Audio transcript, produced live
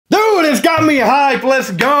This got me hype.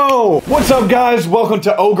 Let's go. What's up, guys? Welcome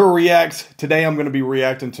to Ogre Reacts. Today I'm going to be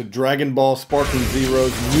reacting to Dragonball Sparking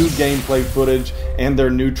Zero's new gameplay footage and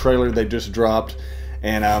their new trailer they just dropped.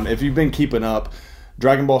 And if you've been keeping up,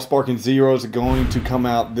 Dragonball Sparking Zero is going to come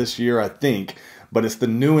out this year, I think. But it's the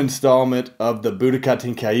new installment of the Budokai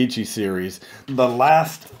Tenkaichi series. The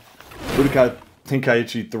last Budokai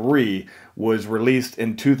Tenkaichi 3 was released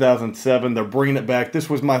in 2007. They're bringing it back. This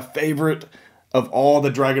was my favorite of all the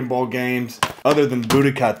Dragon Ball games, other than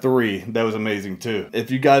Budokai 3. That was amazing too. If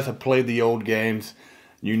you guys have played the old games,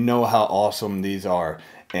 you know how awesome these are.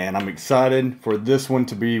 And I'm excited for this one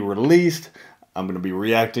to be released. I'm going to be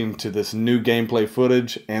reacting to this new gameplay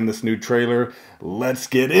footage and this new trailer. Let's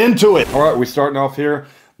get into it! Alright, we're starting off here.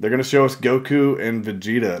 They're going to show us Goku and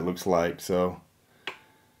Vegeta, it looks like. So,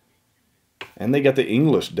 and they got the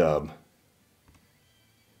English dub.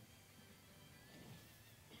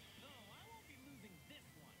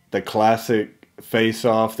 The classic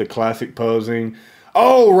face-off, the classic posing.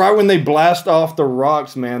 Oh, right when they blast off the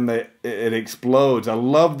rocks, man, it explodes. I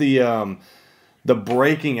love the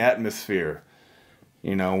breaking atmosphere.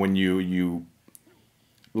 You know, when you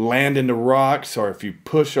land into rocks, or if you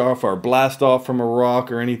push off or blast off from a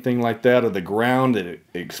rock or anything like that, or the ground, it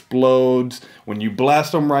explodes. When you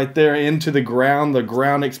blast them right there into the ground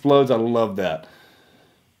explodes. I love that.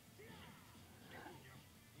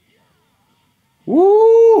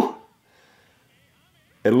 Woo!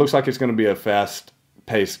 It looks like it's going to be a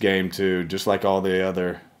fast-paced game too, just like all the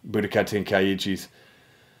other Budokai Tenkaichis.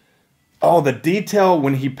 Oh, the detail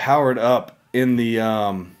when he powered up in the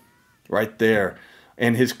right there,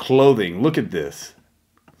 and his clothing. Look at this.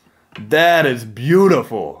 That is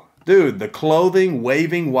beautiful, dude. The clothing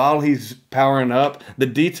waving while he's powering up. The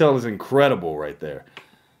detail is incredible right there.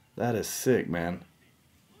 That is sick, man.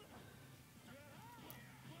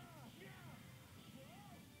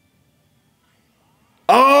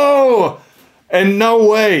 Oh, and no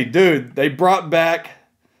way, dude. They brought back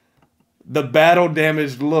the battle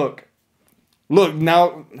damaged look. Look,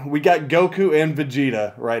 now we got Goku and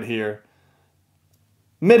Vegeta right here.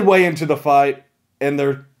 Midway into the fight, and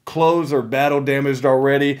their clothes are battle damaged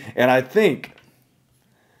already. And I think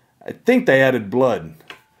they added blood,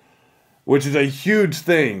 which is a huge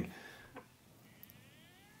thing.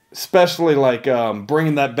 Especially like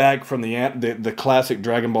bringing that back from the classic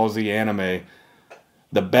Dragon Ball Z anime.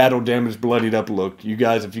 The battle damaged, bloodied up look. You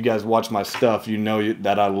guys, if you guys watch my stuff, you know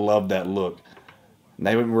that I love that look. And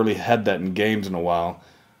they haven't really had that in games in a while.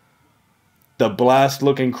 The blast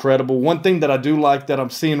look incredible. One thing that I do like that I'm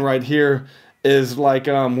seeing right here is like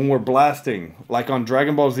when we're blasting, like on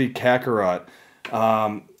Dragon Ball Z Kakarot,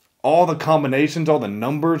 all the combinations, all the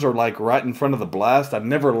numbers are like right in front of the blast. I've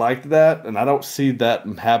never liked that, and I don't see that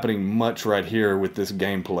happening much right here with this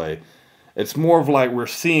gameplay. It's more of like we're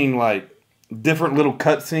seeing like different little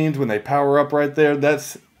cutscenes when they power up right there.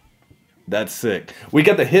 That's sick. We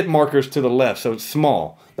got the hit markers to the left, so it's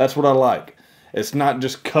small. That's what I like. It's not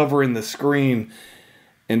just covering the screen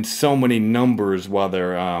in so many numbers while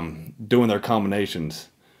they're doing their combinations.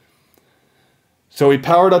 So he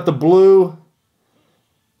powered up the blue.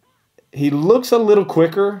 He looks a little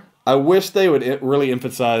quicker. I wish they would really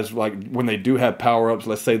emphasize, like, when they do have power-ups,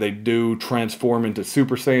 let's say they do transform into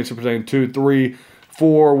Super Saiyan 2, 3,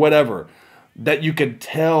 4, whatever, that you could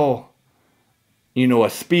tell, you know, a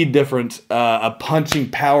speed difference, a punching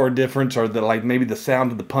power difference, or like maybe the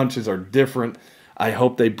sound of the punches are different. I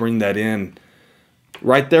hope they bring that in.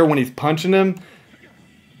 Right there when he's punching him,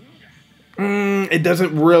 it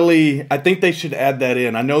doesn't really, I think they should add that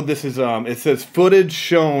in. I know this is, it says footage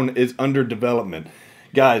shown is under development.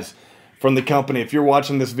 Guys, from the company, if you're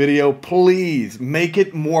watching this video, please make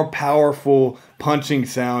it more powerful punching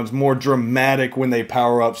sounds, more dramatic when they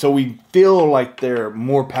power up, so we feel like they're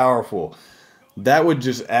more powerful. That would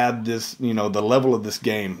just add this, you know, the level of this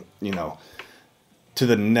game, you know, to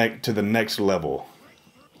the next level.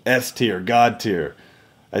 S tier, God tier,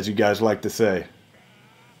 as you guys like to say.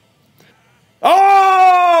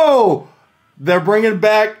 Oh! They're bringing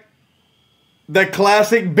back the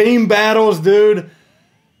classic beam battles, dude.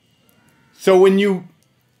 So when you,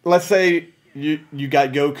 let's say you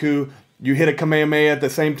got Goku, you hit a Kamehameha at the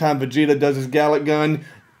same time Vegeta does his Gallic Gun,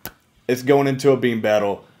 it's going into a beam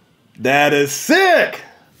battle. That is sick!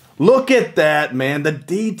 Look at that, man. The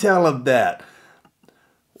detail of that.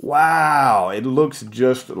 Wow. It looks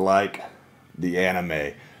just like the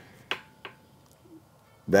anime.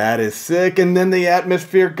 That is sick. And then the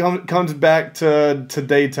atmosphere comes back to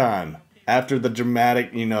daytime. After the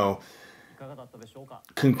dramatic, you know,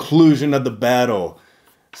 conclusion of the battle.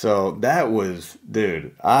 So that was,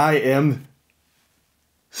 dude, I am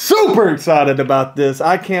Super excited about this.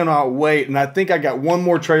 I cannot wait. And I think I got one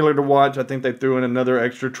more trailer to watch. I think they threw in another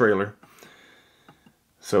extra trailer.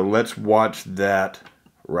 So let's watch that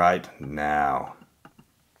right now.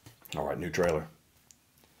 All right, new trailer.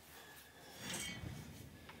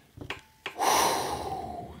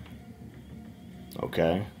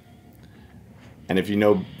 Okay. And if you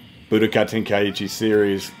know Budokai Tenkaichi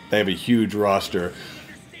series, they have a huge roster.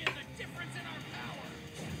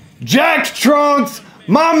 Jax Trunks!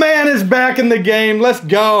 My man is back in the game. Let's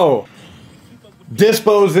go.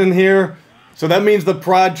 Dispo's in here. So that means the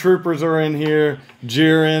Pride Troopers are in here.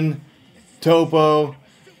 Jiren, Topo.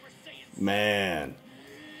 Man.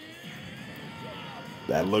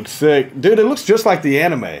 That looks sick. Dude, it looks just like the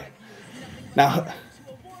anime. Now,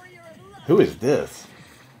 who is this?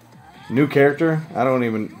 New character? I don't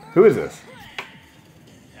even... Who is this?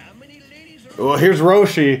 Well, here's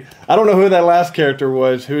Roshi. I don't know who that last character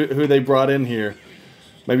was, who they brought in here.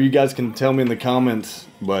 Maybe you guys can tell me in the comments,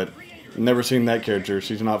 but I've never seen that character.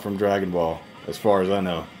 She's not from Dragon Ball, as far as I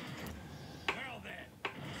know.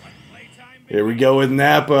 Here we go with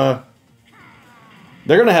Nappa.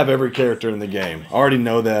 They're going to have every character in the game. I already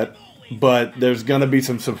know that, but there's going to be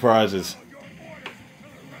some surprises.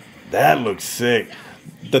 That looks sick.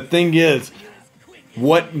 The thing is,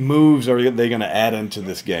 what moves are they going to add into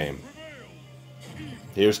this game?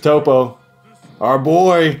 Here's Topo. Our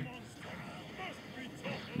boy.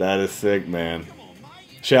 That is sick, man.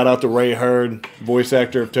 Shout out to Ray Hurd, voice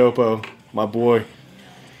actor of Topo. My boy.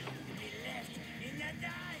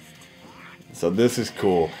 So this is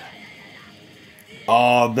cool.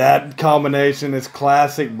 Oh, that combination is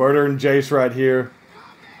classic. Murder and Jace right here.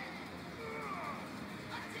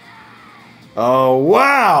 Oh,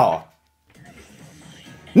 wow.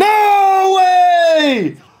 No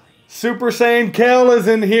way! Super Saiyan Kel is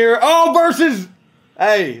in here. Oh, versus...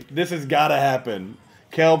 Hey, this has got to happen.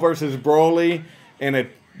 Kel versus Broly in a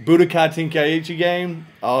Budokai Tenkaichi game.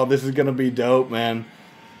 Oh, this is going to be dope, man.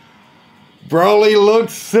 Broly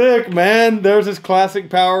looks sick, man. There's his classic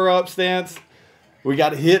power-up stance. We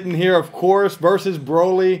got Hit in here, of course, versus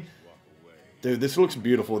Broly. Dude, this looks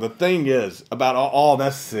beautiful. The thing is, about all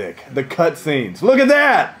that's sick. The cutscenes. Look at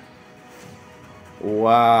that!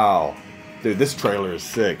 Wow. Dude, this trailer is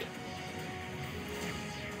sick.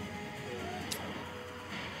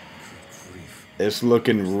 It's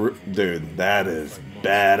looking... Dude, that is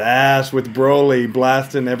badass with Broly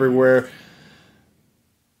blasting everywhere.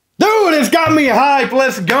 Dude, it's got me hyped.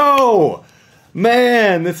 Let's go.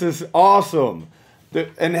 Man, this is awesome.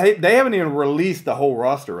 And hey, they haven't even released the whole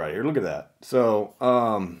roster right here. Look at that. So,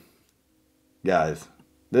 guys,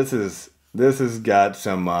 this has got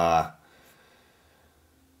some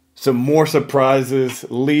more surprises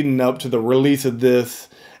leading up to the release of this.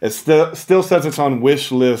 It still says it's on wish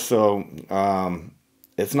list, so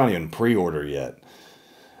it's not even pre-order yet.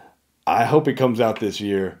 I hope it comes out this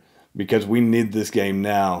year because we need this game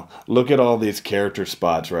now. Look at all these character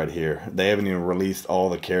spots right here. They haven't even released all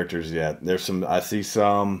the characters yet. There's some, I see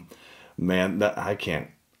some, man, I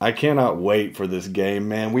cannot wait for this game,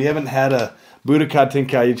 man. We haven't had a Budokai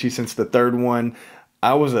Tenkaichi since the third one.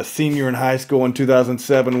 I was a senior in high school in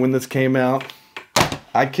 2007 when this came out.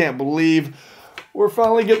 I can't believe we're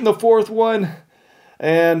finally getting the fourth one.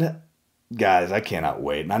 And guys, I cannot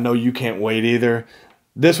wait. And I know you can't wait either.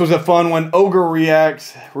 This was a fun one. Ogre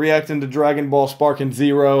reacting to Dragon Ball Sparking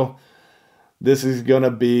Zero. This is going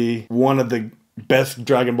to be one of the best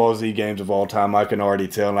Dragon Ball Z games of all time. I can already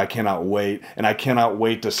tell, and I cannot wait. And I cannot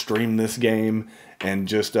wait to stream this game and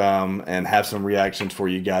just and have some reactions for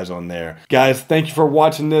you guys on there. Guys, thank you for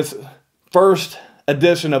watching this first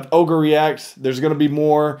edition of Ogre Reacts. There's going to be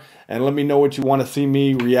more, and let me know what you want to see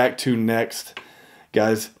me react to next.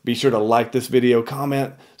 Guys, be sure to like this video,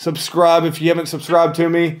 comment, subscribe if you haven't subscribed to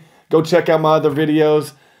me. Go check out my other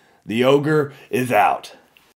videos. The Ogre is out.